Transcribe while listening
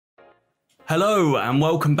Hello and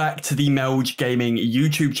welcome back to the Melge Gaming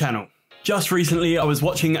YouTube channel. Just recently I was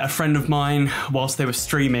watching a friend of mine whilst they were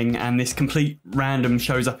streaming and this complete random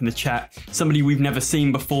shows up in the chat. Somebody we've never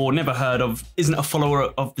seen before, never heard of, isn't a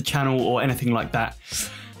follower of the channel or anything like that.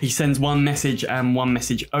 He sends one message and one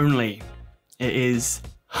message only. It is,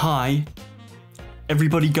 "Hi,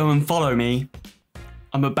 everybody go and follow me.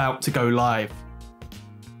 I'm about to go live."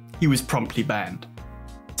 He was promptly banned.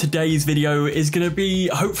 Today's video is going to be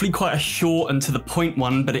hopefully quite a short and to the point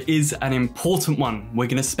one, but it is an important one. We're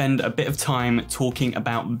going to spend a bit of time talking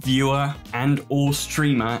about viewer and or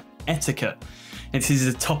streamer etiquette. This is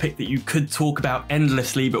a topic that you could talk about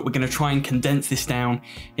endlessly, but we're going to try and condense this down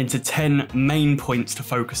into 10 main points to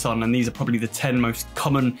focus on. And these are probably the 10 most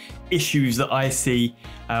common issues that I see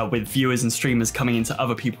with viewers and streamers coming into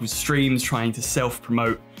other people's streams, trying to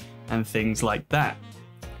self-promote and things like that.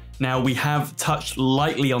 Now, we have touched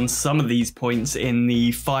lightly on some of these points in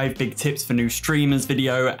the 5 big tips for new streamers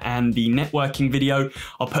video and the networking video.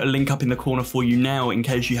 I'll put a link up in the corner for you now in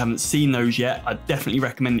case you haven't seen those yet. I definitely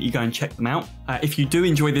recommend that you go and check them out. If you do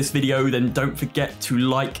enjoy this video, then don't forget to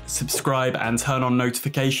like, subscribe and turn on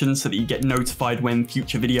notifications so that you get notified when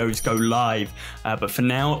future videos go live. But for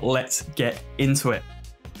now, let's get into it.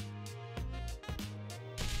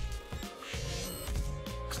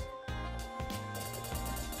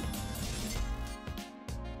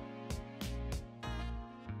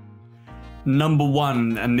 Number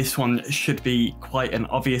one, and this one should be quite an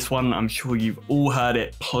obvious one, I'm sure you've all heard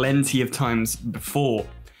it plenty of times before.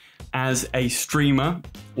 As a streamer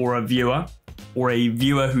or a viewer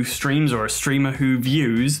who streams or a streamer who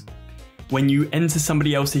views, when you enter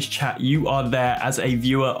somebody else's chat, you are there as a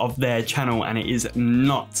viewer of their channel and it is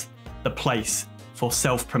not the place for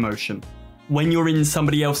self-promotion. When you're in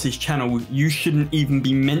somebody else's channel, you shouldn't even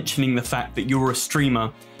be mentioning the fact that you're a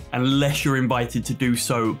streamer unless you're invited to do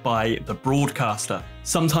so by the broadcaster.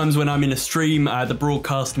 Sometimes when I'm in a stream, the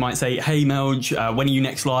broadcaster might say, "Hey Melge, when are you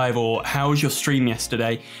next live?" or "How was your stream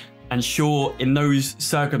yesterday?" And sure, in those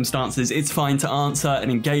circumstances, it's fine to answer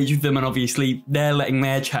and engage with them, and obviously they're letting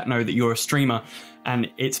their chat know that you're a streamer, and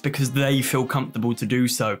it's because they feel comfortable to do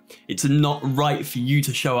so. It's not right for you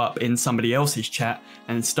to show up in somebody else's chat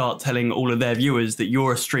and start telling all of their viewers that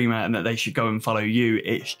you're a streamer and that they should go and follow you.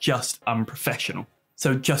 It's just unprofessional.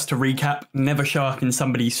 So just to recap, never show up in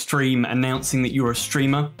somebody's stream announcing that you're a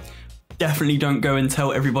streamer. Definitely don't go and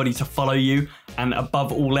tell everybody to follow you. And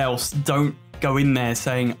above all else, don't go in there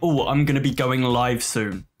saying, "Oh, I'm going to be going live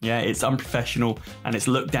soon." Yeah, it's unprofessional and it's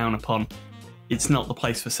looked down upon. It's not the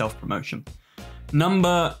place for self-promotion.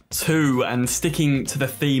 Number 2, and sticking to the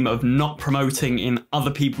theme of not promoting in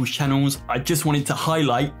other people's channels, I just wanted to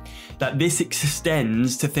highlight that this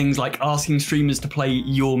extends to things like asking streamers to play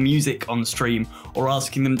your music on stream, or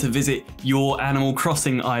asking them to visit your Animal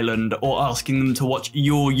Crossing island, or asking them to watch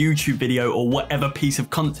your YouTube video, or whatever piece of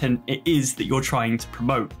content it is that you're trying to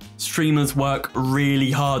promote. Streamers work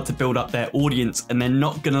really hard to build up their audience, and they're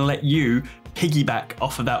not going to let you piggyback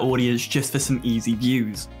off of that audience just for some easy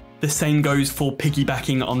views. The same goes for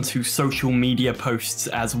piggybacking onto social media posts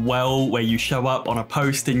as well, where you show up on a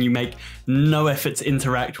post and you make no effort to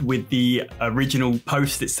interact with the original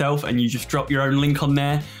post itself and you just drop your own link on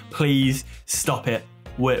there. Please stop it.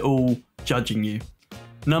 We're all judging you.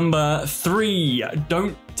 Number 3,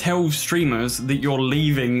 don't tell streamers that you're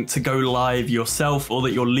leaving to go live yourself or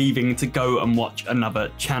that you're leaving to go and watch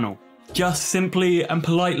another channel. Just simply and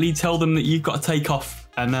politely tell them that you've got to take off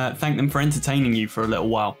and thank them for entertaining you for a little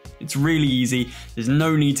while. It's really easy. There's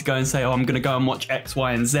no need to go and say, "Oh, I'm going to go and watch X,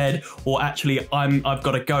 Y, and Z," or "Actually, I've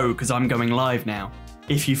got to go because I'm going live now."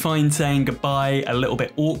 If you find saying goodbye a little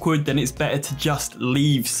bit awkward, then it's better to just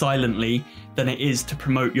leave silently than it is to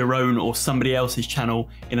promote your own or somebody else's channel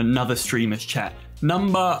in another streamer's chat.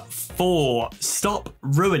 Number 4, stop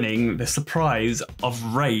ruining the surprise of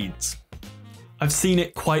raids. I've seen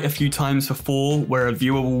it quite a few times before where a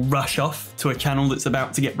viewer will rush off to a channel that's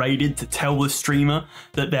about to get raided to tell the streamer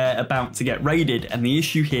that they're about to get raided, and the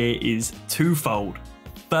issue here is twofold.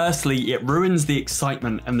 Firstly, it ruins the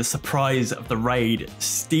excitement and the surprise of the raid,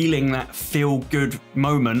 stealing that feel-good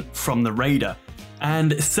moment from the raider.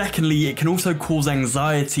 And secondly, it can also cause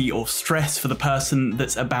anxiety or stress for the person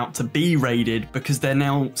that's about to be raided because they're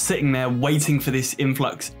now sitting there waiting for this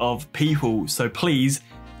influx of people. So please,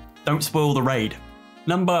 don't spoil the raid.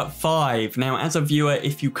 Number 5. Now, as a viewer,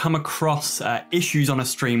 if you come across issues on a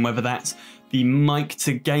stream, whether that's the mic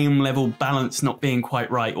to game level balance not being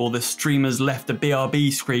quite right, or the streamer's left a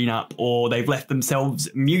BRB screen up, or they've left themselves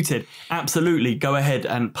muted, absolutely go ahead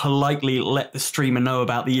and politely let the streamer know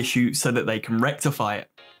about the issue so that they can rectify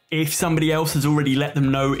it. If somebody else has already let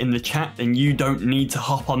them know in the chat, then you don't need to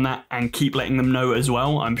hop on that and keep letting them know as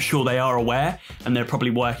well. I'm sure they are aware and they're probably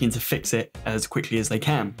working to fix it as quickly as they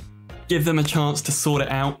can. Give them a chance to sort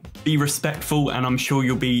it out, be respectful, and I'm sure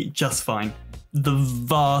you'll be just fine. The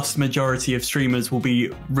vast majority of streamers will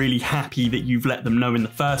be really happy that you've let them know in the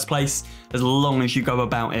first place, as long as you go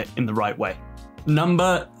about it in the right way.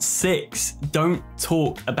 Number 6, don't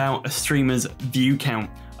talk about a streamer's view count.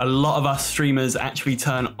 A lot of us streamers actually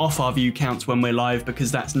turn off our view counts when we're live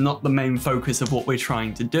because that's not the main focus of what we're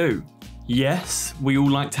trying to do. Yes, we all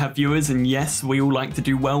like to have viewers, and yes, we all like to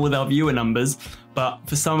do well with our viewer numbers, but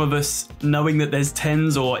for some of us, knowing that there's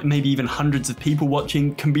tens or maybe even hundreds of people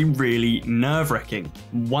watching can be really nerve-wracking.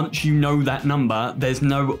 Once you know that number, there's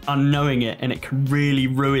no unknowing it, and it can really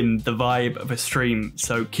ruin the vibe of a stream.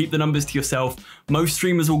 So keep the numbers to yourself. Most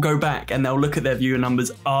streamers will go back and they'll look at their viewer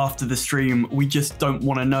numbers after the stream. We just don't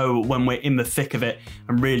want to know when we're in the thick of it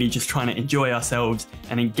and really just trying to enjoy ourselves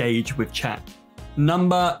and engage with chat.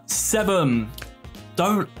 Number 7.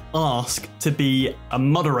 Don't ask to be a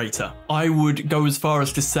moderator. I would go as far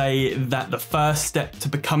as to say that the first step to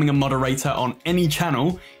becoming a moderator on any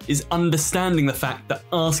channel is understanding the fact that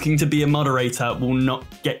asking to be a moderator will not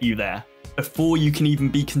get you there. Before you can even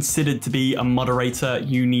be considered to be a moderator,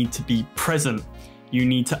 you need to be present. You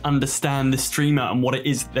need to understand the streamer and what it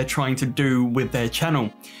is they're trying to do with their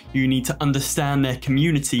channel. You need to understand their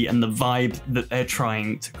community and the vibe that they're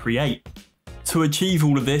trying to create. To achieve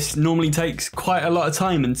all of this normally takes quite a lot of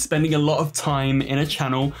time, and spending a lot of time in a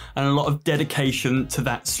channel and a lot of dedication to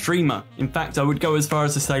that streamer. In fact, I would go as far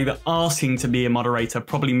as to say that asking to be a moderator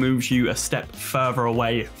probably moves you a step further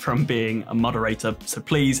away from being a moderator. So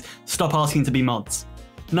please stop asking to be mods.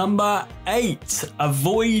 Number 8,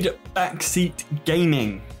 avoid backseat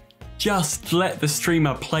gaming. Just let the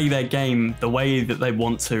streamer play their game the way that they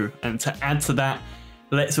want to. And to add to that,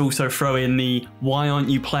 let's also throw in the why aren't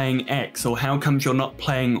you playing X, or how comes you're not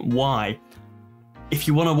playing Y. If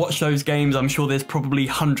you want to watch those games, I'm sure there's probably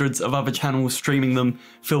hundreds of other channels streaming them.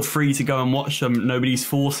 Feel free to go and watch them. Nobody's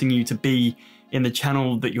forcing you to be in the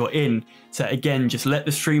channel that you're in. So again, just let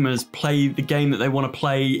the streamers play the game that they want to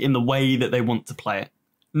play in the way that they want to play it.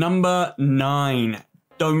 Number 9,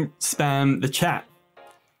 don't spam the chat.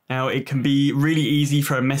 Now, it can be really easy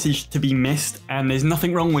for a message to be missed, and there's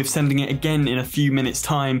nothing wrong with sending it again in a few minutes'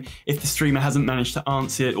 time if the streamer hasn't managed to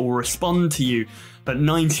answer it or respond to you. But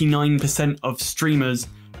 99% of streamers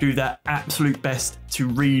do their absolute best to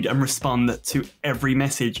read and respond to every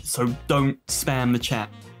message, so don't spam the chat.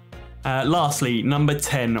 Lastly, number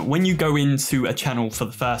 10, when you go into a channel for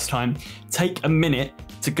the first time, take a minute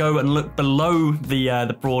to go and look below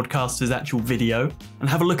the broadcaster's actual video and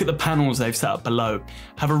have a look at the panels they've set up below.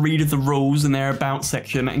 Have a read of the rules in their about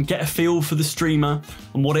section and get a feel for the streamer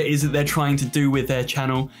and what it is that they're trying to do with their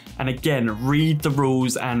channel. And again, read the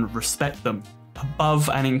rules and respect them. Above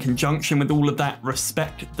and in conjunction with all of that,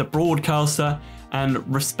 respect the broadcaster and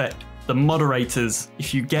respect the moderators.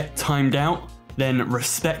 If you get timed out, then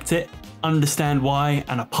respect it, understand why,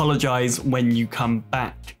 and apologize when you come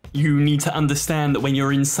back. You need to understand that when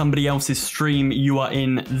you're in somebody else's stream, you are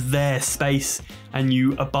in their space and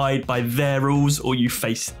you abide by their rules or you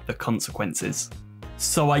face the consequences.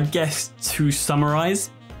 So I guess to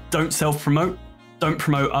summarize, don't self-promote, don't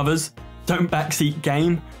promote others, don't backseat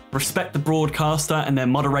game, respect the broadcaster and their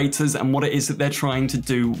moderators and what it is that they're trying to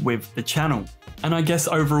do with the channel. And I guess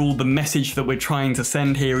overall the message that we're trying to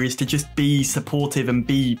send here is to just be supportive and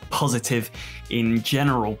be positive in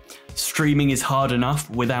general. Streaming is hard enough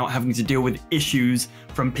without having to deal with issues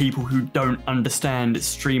from people who don't understand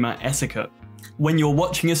streamer etiquette. When you're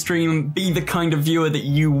watching a stream, be the kind of viewer that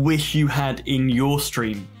you wish you had in your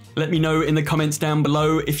stream. Let me know in the comments down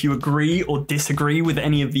below if you agree or disagree with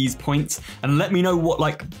any of these points, and let me know what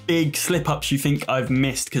like big slip-ups you think I've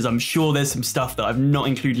missed, because I'm sure there's some stuff that I've not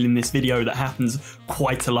included in this video that happens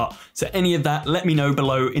quite a lot. So any of that, let me know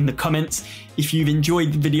below in the comments. If you've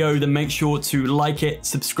enjoyed the video, then make sure to like it,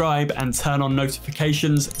 subscribe, and turn on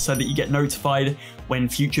notifications so that you get notified when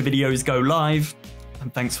future videos go live.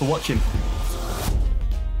 And thanks for watching.